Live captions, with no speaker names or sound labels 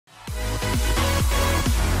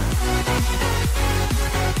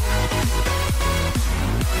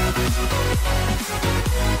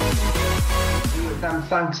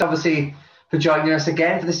Thanks, obviously, for joining us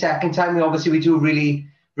again for the second time. We do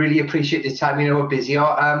really appreciate this time. We're busy.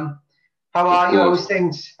 How Of are you? How was course.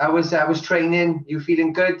 things? I was training. You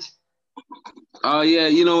feeling good? Yeah,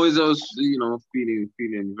 as I was,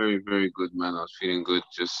 feeling very, very good, man. I was feeling good.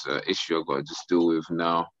 Just issue I got to just deal with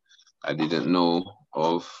now. I didn't know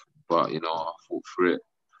of, but I fought through it.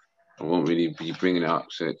 I won't really be bringing it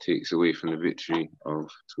up, so it takes away from the victory of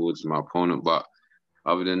towards my opponent. But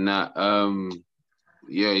other than that, I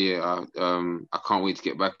can't wait to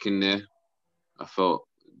get back in there. I felt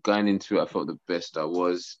going into it, I felt the best I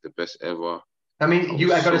was, the best ever. I I mean,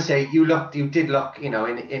 was I got to so say, you did look, in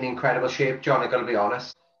incredible shape, John. I got to be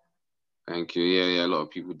honest. Thank you. Yeah. A lot of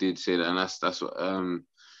people did say that, and that's what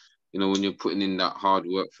when you're putting in that hard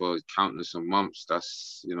work for countless of months,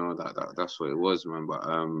 that's what it was, man. But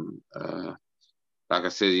like I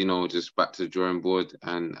said, just back to the drawing board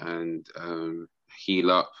and heal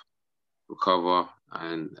up, recover,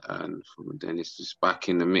 and then it's just back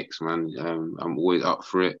in the mix, man. I'm always up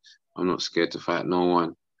for it. I'm not scared to fight no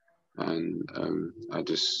one, and I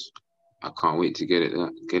can't wait to get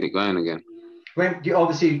it going again. When you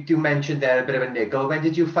obviously you mentioned there a bit of a niggle. When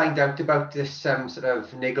did you find out about this sort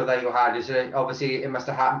of niggle that you had? Is it obviously it must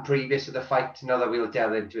have happened previous to the fight? Not that we'll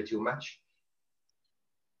delve into it too much.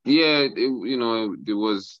 Yeah, it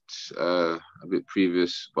was a bit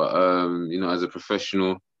previous, but as a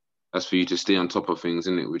professional, that's for you to stay on top of things,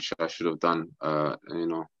 isn't it? Which I should have done.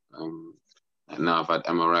 And now I've had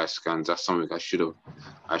MRI scans. That's something I should have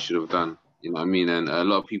done. You know what I mean? And a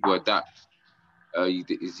lot of people adapt. You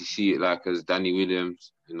see it like as Danny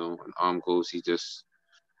Williams, an arm goes, he just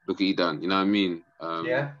look at he done. You know what I mean?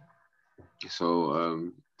 Yeah.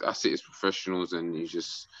 So that's it. It's professionals, and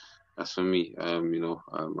that's for me. I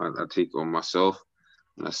take it on myself.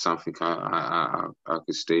 And that's something I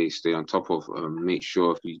could stay on top of. Make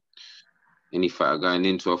sure any fighter going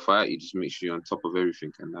into a fight, you just make sure you're on top of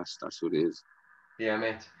everything, and that's what it is. Yeah,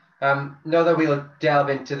 mate. Not that we'll delve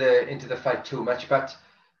into the fight too much, but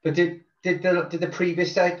did the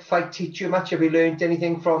previous fight teach you much? Have you learned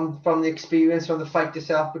anything from the experience from the fight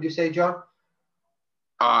itself? Would you say, John?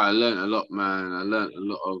 I learned a lot, man. I learned a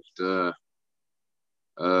lot of the.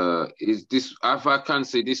 Is this? If I can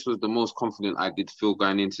say, this was the most confident I did feel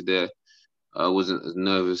going into there. I wasn't as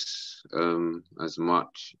nervous as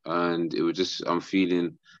much, and it was just I'm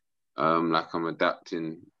feeling like I'm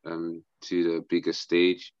adapting to the bigger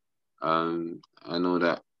stage. I know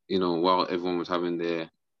that while everyone was having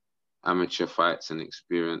their amateur fights and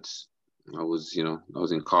experience, I was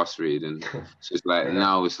incarcerated, and so it's like Yeah.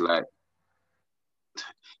 now it's like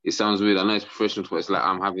it sounds weird. I know it's professional, but it's like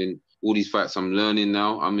I'm having all these fights. I'm learning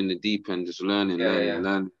now. I'm in the deep end, just learning, Yeah, yeah, learning, yeah.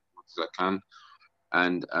 learning as much as I can.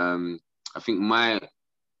 And I think my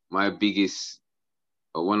biggest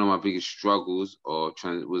one of my biggest struggles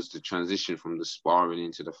was the transition from the sparring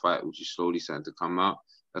into the fight, which is slowly starting to come out.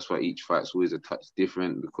 That's why each fight's always a touch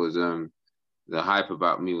different because the hype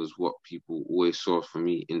about me was what people always saw for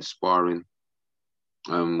me in sparring,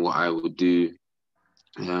 what I would do.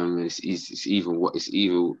 It's even what it's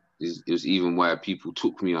even it was even why people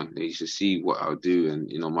took me on. They used to see what I would do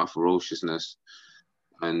and my ferociousness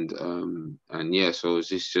and yeah, so it's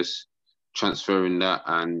just transferring that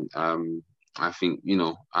and I think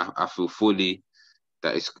I feel fully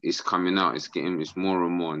that it's coming out. It's more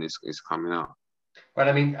and more and it's coming out. Well,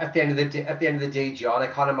 I mean, at the end of the day, John, I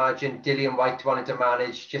can't imagine Dillian Whyte wanting to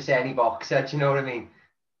manage just any boxer. Do you know what I mean?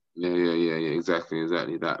 Yeah, exactly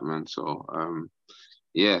that, man. So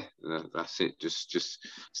yeah, that's it. Just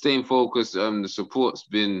staying focused. The support's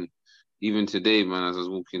been even today, man. As I was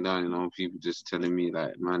walking down, people just telling me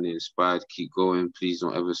like, man, they're inspired, keep going, please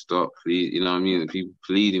don't ever stop, please. You know what I mean? And people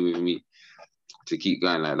pleading with me to keep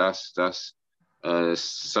going. Like that's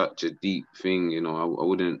such a deep thing. I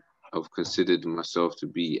wouldn't have considered myself to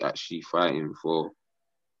be actually fighting for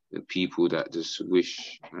the people that just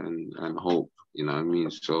wish and hope. You know what I mean?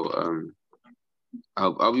 So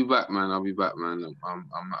I'll be back, man. I'll be back, man.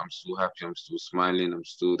 I'm still happy. I'm still smiling. I'm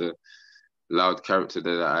still the loud character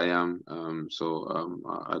that I am.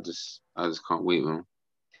 I just can't wait, man.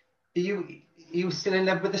 Are you still in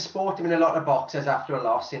love with the sport? I mean, a lot of boxers after a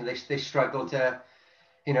loss, they struggle to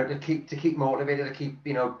keep motivated, to keep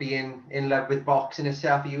being in love with boxing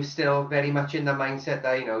itself. Are you still very much in the mindset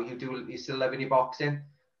that you're still loving your boxing?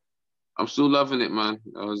 I'm still loving it, man.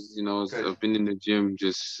 Good. I've been in the gym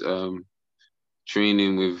just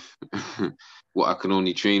training with what I can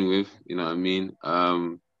only train with. You know what I mean?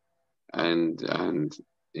 And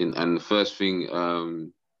the first thing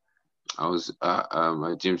I was at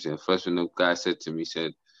my gym. The first thing the guy said to me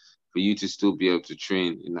said, for you to still be able to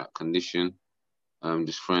train in that condition,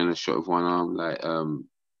 just throwing a shot with one arm, like,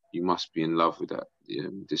 you must be in love with that,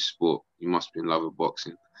 this sport. You must be in love with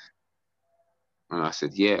boxing. And I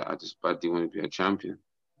said, yeah, I just badly want to be a champion,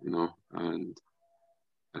 and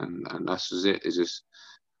that's just it. It's just,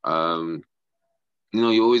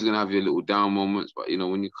 you're always gonna have your little down moments, but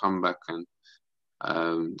when you come back, and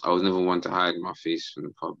I was never one to hide my face from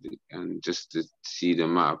the public, and just to see the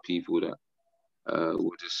amount of people that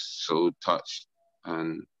were just so touched,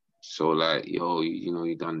 and so like, yo,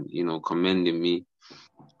 you done, commending me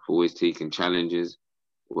for always taking challenges,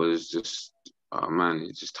 was just, oh man,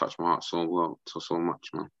 it just touched my heart so well, so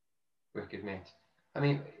much, man. Wicked, mate. I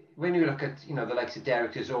mean, when you look at, the likes of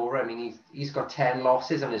Derek Chisora, I mean, he's got 10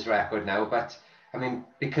 losses on his record now, but I mean,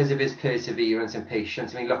 because of his perseverance and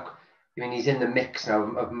patience, I mean, look, he's in the mix now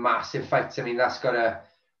of massive fights. I mean, that's gotta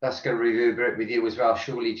reverberate with you as well,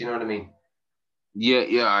 surely. Do you know what I mean?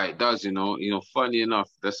 Yeah, it does. Funny enough,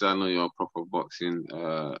 that's how I know you're a proper boxing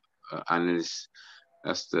analyst.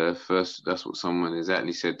 That's what someone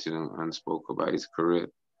exactly said to him and spoke about his career.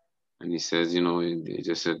 And he says, he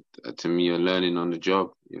just said to me, you're learning on the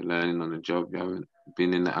job. You're learning on the job. You haven't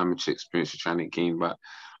been in the amateur experience. You're trying to gain back.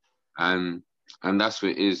 And that's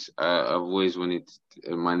what it is. I've always wanted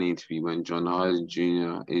my name to be when John Harden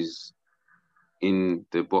Jr. is in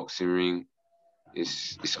the boxing ring.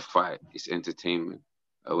 It's a fight. It's entertainment.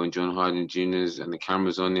 When John Harden Jr. is and the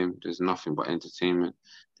camera's on him, there's nothing but entertainment.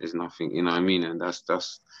 There's nothing, you know what I mean? And that's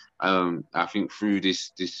I think through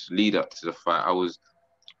this lead up to the fight,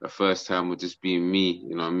 the first time with just being me,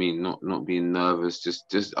 you know what I mean? Not being nervous.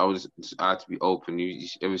 I had to be open. You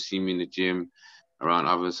ever see me in the gym around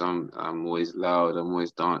others? I'm always loud. I'm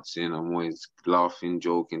always dancing. I'm always laughing,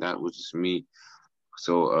 joking. That was just me.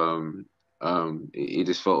 So it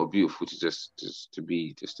just felt beautiful to just to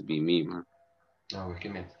be me, man. Oh,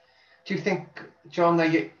 wicked, mate. Do you think, John,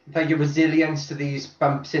 that your resilience to these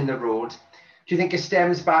bumps in the road, do you think it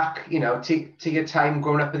stems back, to your time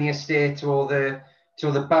growing up in the estate, to all the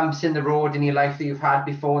bumps in the road in your life that you've had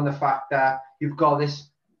before, and the fact that you've got this,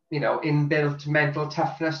 inbuilt mental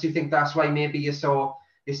toughness? Do you think that's why maybe you're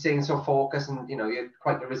staying so focused, and you're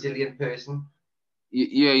quite a resilient person?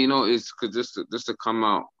 Yeah, it's cause just to come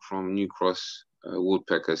out from New Cross,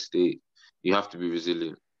 Woodpecker State, you have to be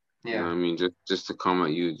resilient. Yeah. You know what I mean? Just to come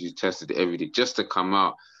out, you tested it every day just to come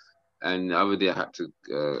out. And the other day I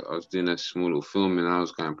was doing a small little film, and I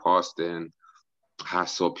was going past there, and I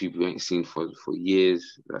saw people I ain't seen for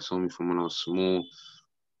years that saw me from when I was small,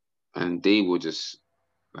 and they were just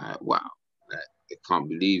like, wow, like, I can't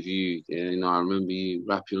believe you. Yeah, I remember you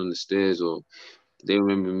rapping on the stairs, or they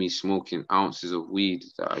remember me smoking ounces of weed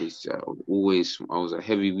that I was a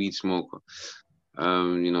heavy weed smoker.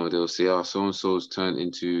 They'll say, oh, so-and-so's turned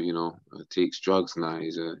into, takes drugs now.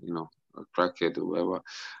 He's a crackhead or whatever.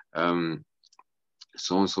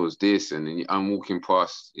 So-and-so's this, and then I'm walking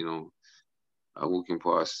past,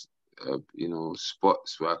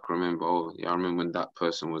 spots where I can remember, oh, yeah, I remember when that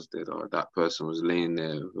person was dead, or that person was laying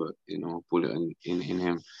there with, a bullet in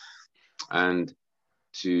him. And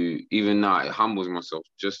to even now, it humbles myself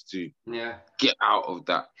just to get out of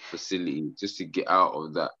that facility, just to get out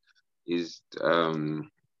of that is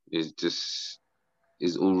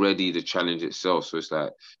already the challenge itself. So it's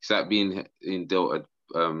like being dealt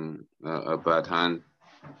a bad hand,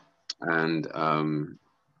 and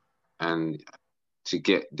to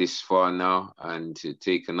get this far now, and to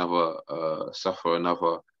take suffer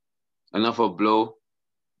another blow,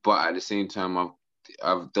 but at the same time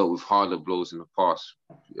I've dealt with harder blows in the past,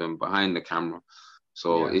 behind the camera.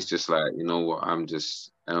 So it's just like, what, I'm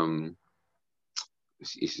just I'm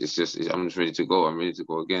just ready to go. I'm ready to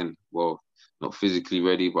go again. Well, not physically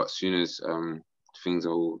ready, but as soon as things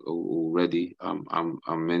are all ready, I'm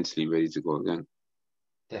mentally ready to go again.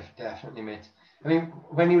 Definitely, mate. I mean,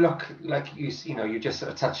 when you look, like you just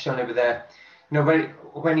sort of touched on over there,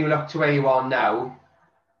 when you look to where you are now,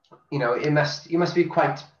 you must be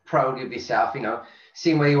quite proud of yourself,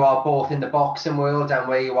 seeing where you are both in the boxing world and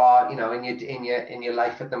where you are, in your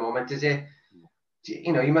life at the moment. Is it,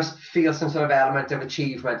 you must feel some sort of element of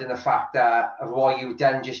achievement in the fact that of what you've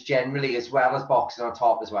done just generally, as well as boxing on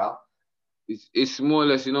top as well? It's more or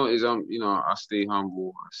less, I stay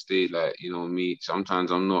humble. I stay like, me.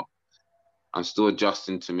 Sometimes I'm still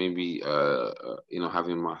adjusting to maybe,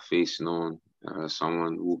 having my face known,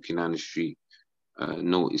 someone walking down the street,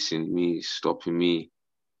 noticing me, stopping me,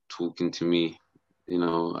 talking to me,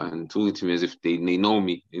 and talking to me as if they know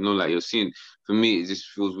me, like you're seeing. For me, it just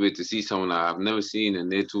feels weird to see someone I've never seen,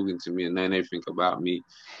 and they're talking to me and knowing everything about me,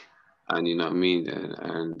 and you know what I mean,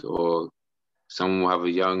 or someone will have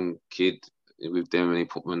a young kid, with them, and they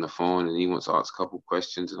put me on the phone, and he wants to ask a couple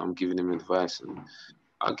questions, and I'm giving him advice, and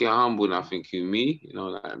I get humbled, and I think, me,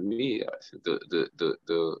 like me,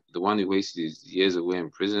 the one who wasted his years away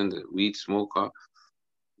in prison, the weed smoker,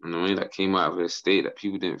 that came out of a state that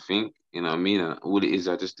people didn't think, you know what I mean? And all it is,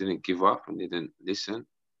 I just didn't give up and didn't listen.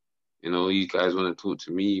 You guys want to talk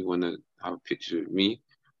to me, you want to have a picture of me.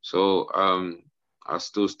 So I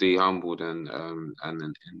still stay humbled and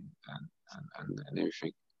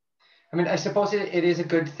everything. I mean, I suppose it is a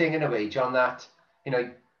good thing in a way, John, that,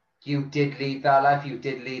 you did lead that life. You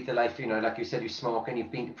did lead the life, like you said, you smoke and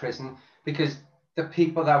you've been to prison, because the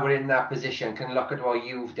people that were in that position can look at what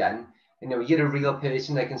you've done. You're a real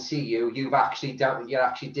person. They can see you. You actually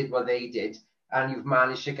did what they did, and you've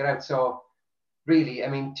managed to get out. So really, I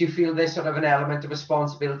mean, do you feel there's sort of an element of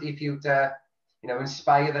responsibility for you to,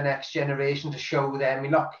 inspire the next generation, to show them, I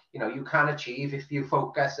mean, look, you can achieve if you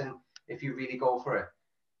focus and if you really go for it?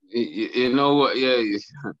 You know what? Yeah.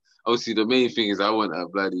 Obviously, the main thing is I want a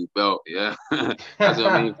bloody belt. Yeah, that's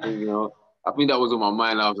the main thing. I think that was on my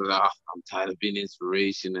mind. I was like, I'm tired of being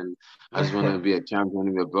inspiration, and I just want to be a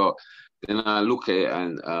champion with a belt. Then I look at it,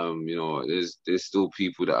 and there's still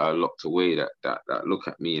people that are locked away that look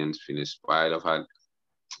at me and feel inspired. I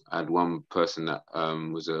had one person that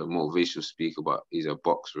was a motivational speaker, but he's a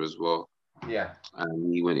boxer as well. Yeah.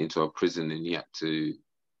 And he went into a prison and he had to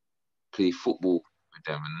play football with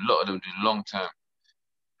them, and a lot of them do long term.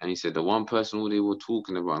 And he said the one person all they were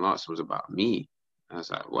talking about and asking was about me. And I was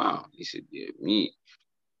like, wow. He said, yeah, me.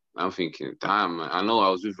 I'm thinking, damn, man. I know I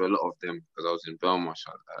was with a lot of them because I was in Belmarsh,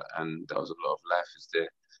 and there was a lot of lifers there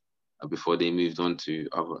before they moved on to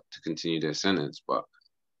continue their sentence. But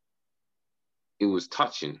it was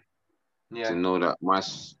touching to know that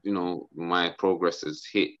my progress has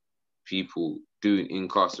hit people doing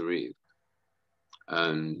incarcerated.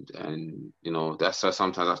 And that's why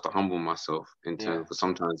sometimes I have to humble myself because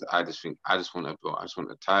sometimes I just think I just want a belt, I just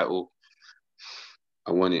want a title,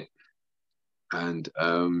 I want it, and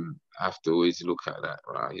I have to always look at that,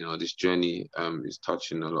 right? This journey is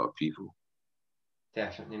touching a lot of people.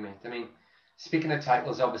 Definitely, mate. I mean, speaking of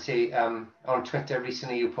titles, obviously on Twitter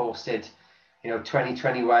recently you posted,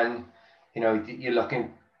 2021, you're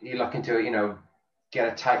looking to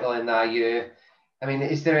get a title in that year. I mean,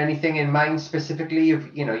 is there anything in mind specifically?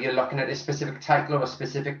 You're looking at a specific title or a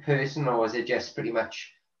specific person, or is it just pretty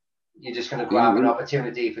much you're just going to grab an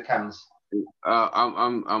opportunity if it comes?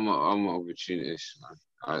 I'm an opportunist,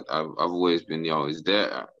 man. I've always been, is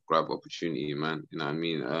there grab opportunity, man. You know what I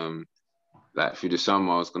mean? Like through the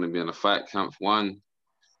summer, I was going to be on a fight camp. One,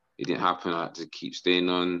 it didn't happen. I had to keep staying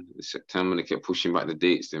on. In September, they kept pushing back the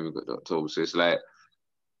dates. Then we got to October. So it's like,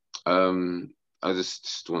 I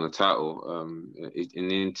just want a title. In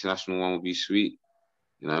the international one would be sweet,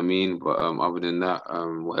 you know what I mean? But other than that,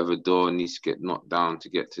 whatever door needs to get knocked down to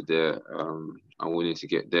get to there, I'm willing to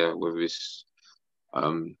get there, whether it's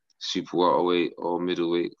super welterweight or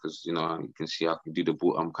middleweight, because you can see I can do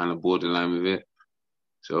I'm kind of borderline with it.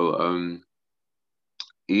 So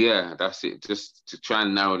yeah, that's it. Just to try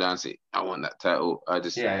and narrow down, say I want that title. I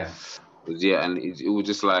just and it was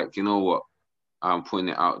just like, you know what? I'm putting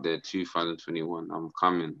it out there, 2021. I'm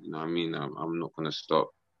coming, you know what I mean? I'm not going to stop.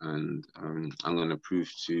 And I'm going to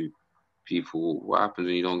prove to people what happens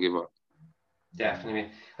when you don't give up. Definitely.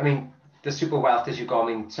 I mean, the super welters you've got, I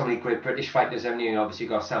mean, so many great British fighters, haven't you? Obviously,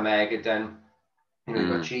 you've got Sam Egerton, you've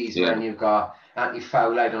got Cheeseman, you've got Anthony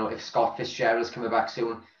Fowler. I don't know if Scott Fitzgerald's coming back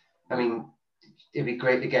soon. I mean, it'd be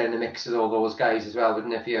great to get in the mix with all those guys as well,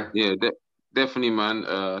 wouldn't it, for you? Yeah, definitely,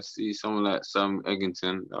 man. See someone like Sam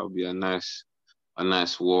Egerton, that would be a nice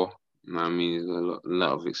war. You know what I mean? He's got a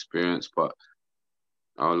lot of experience, but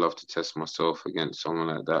I would love to test myself against someone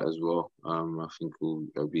like that as well. I think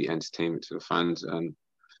it'll be entertainment to the fans, and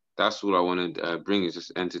that's all I want to bring is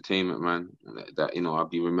just entertainment, man. That I'll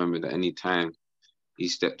be remembered at any time he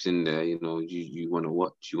steps in there. You want to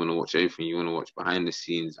watch. You want to watch everything. You want to watch behind the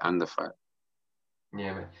scenes and the fight.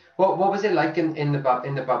 Yeah, man. What was it like in the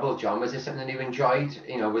bubble, John? Was it something you enjoyed?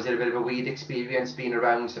 Was it a bit of a weird experience being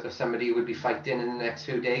around sort of somebody who would be fighting in the next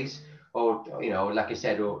few days, or like I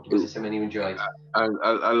said, or was it something you enjoyed?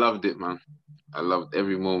 I loved it, man. I loved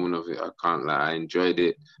every moment of it. I can't lie. I enjoyed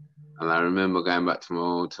it, and I remember going back to my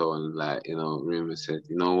hotel and Rima said,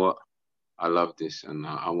 you know what, I love this, and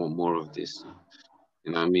I want more of this.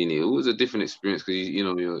 You know what I mean? It was a different experience because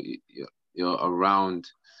you're around.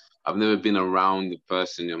 I've never been around the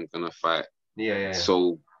person I'm gonna fight. Yeah.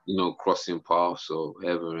 So crossing paths or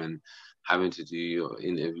whatever, and having to do your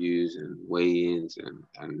interviews and weigh-ins,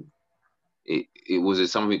 and it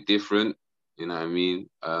was something different. You know what I mean?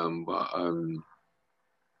 But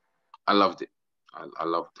I loved it. I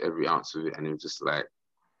loved every ounce of it, and it was just like,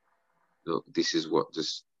 look, this is what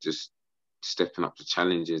just stepping up to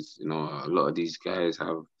challenges. You know, a lot of these guys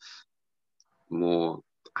have more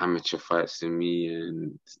amateur fights than me,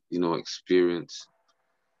 and you know, experience.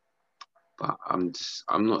 But I'm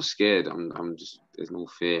not scared. I'm just, there's no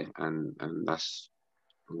fear, and that's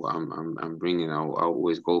what I'm bringing. I'll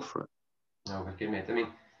always go for it. No, but good, mate. I mean,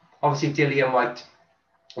 obviously Dillian Whyte,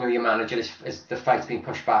 your manager, is the fight's been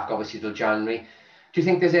pushed back obviously till January. Do you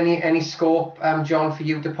think there's any scope, John, for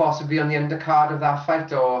you to possibly be on the undercard of that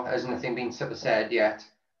fight, or has nothing been sort of said yet?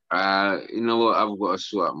 You know what? I've got to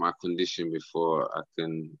sort out my condition before I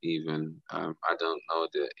can even. I don't know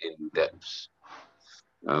the in depths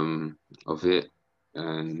of it,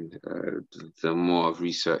 and the more I've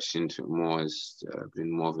researched into it, more has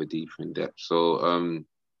been more of a deeper in depth. So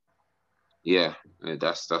yeah,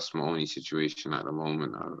 that's my only situation at the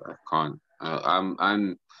moment. I can't.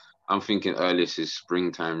 I'm thinking earliest is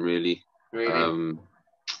springtime, really. Really?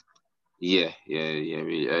 Yeah.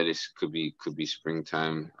 Really, earliest could be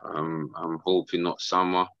springtime. I'm hoping not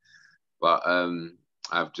summer, but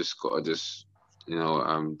I've just got to you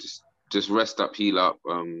know, just rest up, heal up.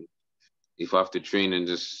 If I have to train and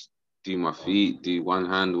just do my feet, do one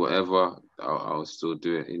hand, whatever, I'll still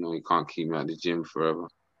do it. You know, you can't keep me at the gym forever.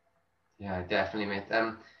 Yeah, definitely,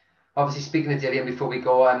 mate. Obviously, speaking of Dillian, before we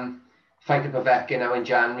go, fight at Povetkin now in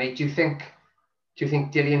January. Do you think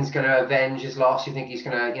Dillian's going to avenge his loss? Do you think he's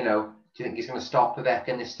going to, do you think he's going to stop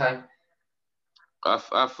Povetkin this time?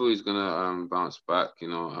 I feel he's gonna bounce back. You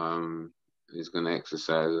know, he's gonna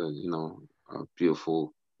exercise. You know,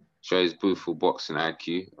 show his beautiful boxing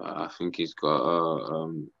IQ. I think he's got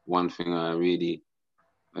one thing I really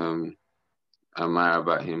admire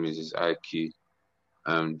about him is his IQ.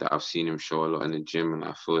 That I've seen him show a lot in the gym, and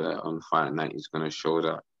I feel that on fight night he's gonna show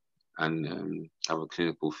that and have a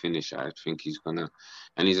clinical finish. I think he's gonna,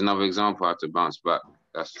 and he's another example how to bounce back.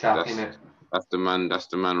 That's the man. That's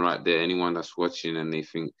the man right there. Anyone that's watching and they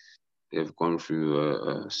think they've gone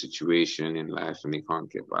through a situation in life and they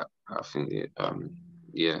can't get back, I think they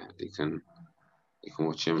can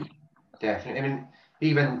watch him. Definitely. I mean,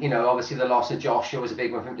 even obviously the loss of Joshua was a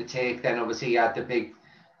big one for him to take. Then obviously he had the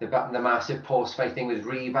massive post-fight thing with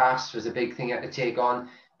Rivas was a big thing he had to take on.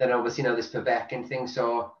 Then obviously this Povetkin thing.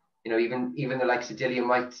 So even the likes of Dillian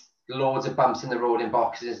Whyte, loads of bumps in the road in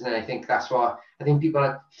boxes, and I think that's what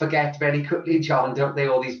people forget very quickly, John, don't they?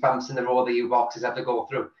 All these bumps in the road that you boxers have to go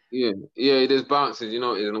through. Yeah, there's bounces. It's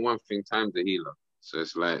the one thing, time's a healer. So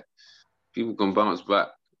it's like people can bounce back.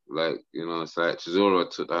 Like it's like Chisora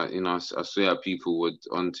took that. I swear people would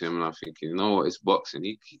onto him, and I'm thinking, you know what? It's boxing.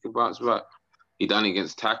 He can bounce back. He done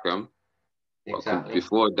against Takam. Exactly.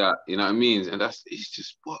 Before that, you know what I mean? And it's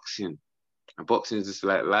just boxing. And boxing is just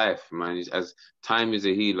like life, man. As time is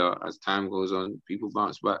a healer, as time goes on, people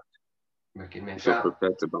bounce back. If you're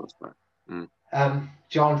prepared to bounce back.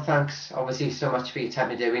 John, thanks obviously so much for your time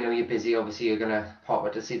today. We know you're busy. Obviously, you're going to pop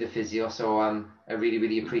out to see the physio. So I really,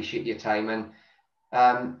 really appreciate your time. And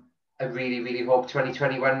I really, really hope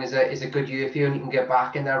 2021 is a good year for you and you can get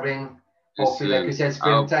back in that ring. Hopefully, like we said,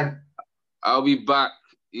 springtime. I'll be back.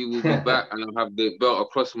 He will be back, and I'll have the belt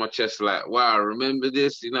across my chest. Like, wow, remember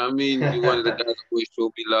this? You know what I mean? You're one of the guys who always show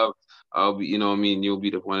me love. I'll be, you know what I mean? You'll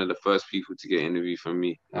be one of the first people to get an interview from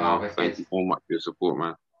me. Thank you so much for your support,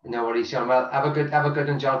 man. No worries, John. Well, have a good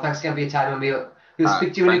one, John. Thanks again for your time, and we'll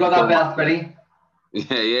speak to you when you got that belt, buddy.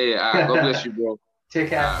 Yeah. God bless you, bro.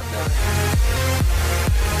 Take care.